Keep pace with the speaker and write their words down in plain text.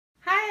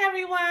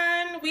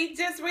everyone. We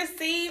just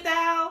received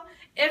our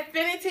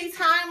Infinity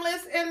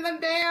Timeless in the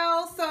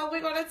mail, so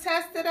we're going to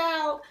test it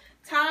out.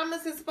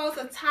 Timeless is supposed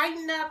to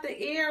tighten up the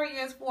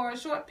areas for a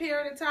short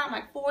period of time,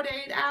 like 4 to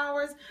 8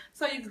 hours,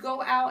 so you can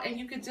go out and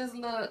you can just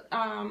look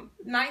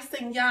nice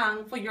and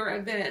young for your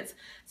events.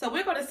 So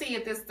we're going to see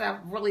if this stuff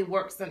really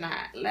works or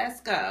not.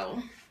 Let's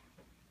go.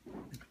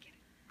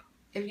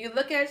 If you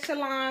look at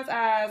Shalon's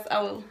eyes,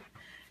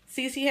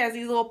 see, she has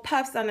these little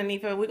puffs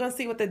underneath it. We're going to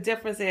see what the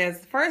difference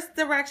is. First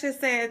direction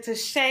said to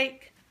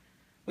shake.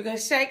 We're going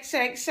to shake,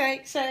 shake,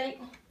 shake, shake.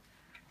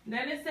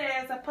 Then it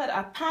says to put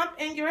a pump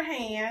in your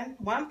hand.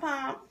 One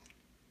pump.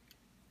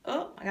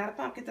 Oh, I got a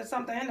pump. Get there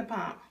something in the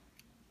pump.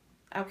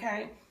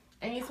 Okay.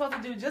 And you're supposed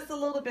to do just a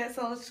little bit.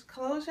 So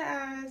close your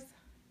eyes.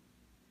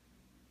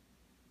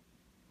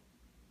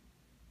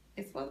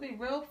 It's supposed to be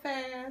real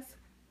fast.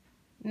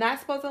 Not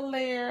supposed to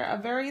layer. A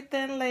very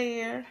thin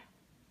layer.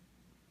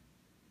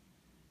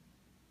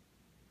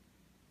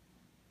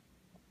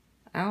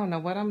 I don't know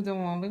what I'm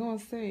doing. We're going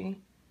to see.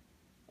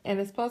 And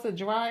it's supposed to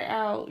dry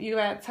out. You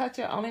got to touch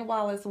it only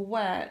while it's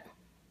wet.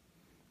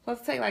 It's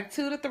supposed to take like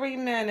 2 to 3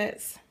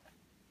 minutes.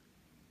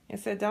 It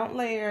said don't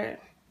layer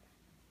it.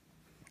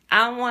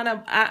 I don't want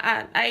to,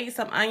 I ate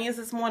some onions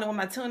this morning with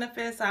my tuna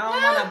fish, so I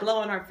don't want to blow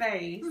on her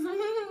face.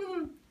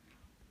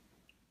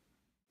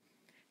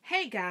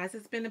 Hey guys,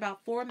 it's been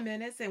about 4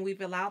 minutes and we've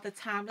allowed the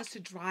Timeless to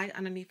dry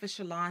underneath of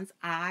Shalon's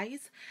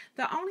eyes.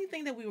 The only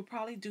thing that we would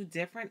probably do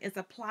different is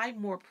apply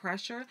more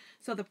pressure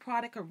so the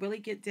product could really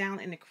get down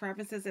in the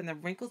crevices and the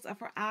wrinkles of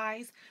her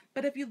eyes.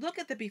 But if you look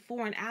at the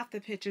before and after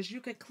pictures,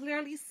 you can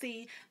clearly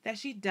see that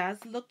she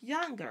does look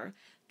younger.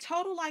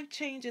 Total Life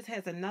Changes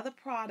has another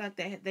product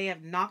that they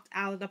have knocked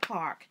out of the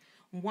park.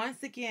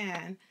 Once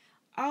again,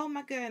 oh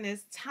my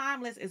goodness,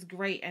 Timeless is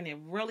great and it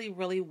really,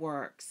 really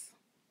works.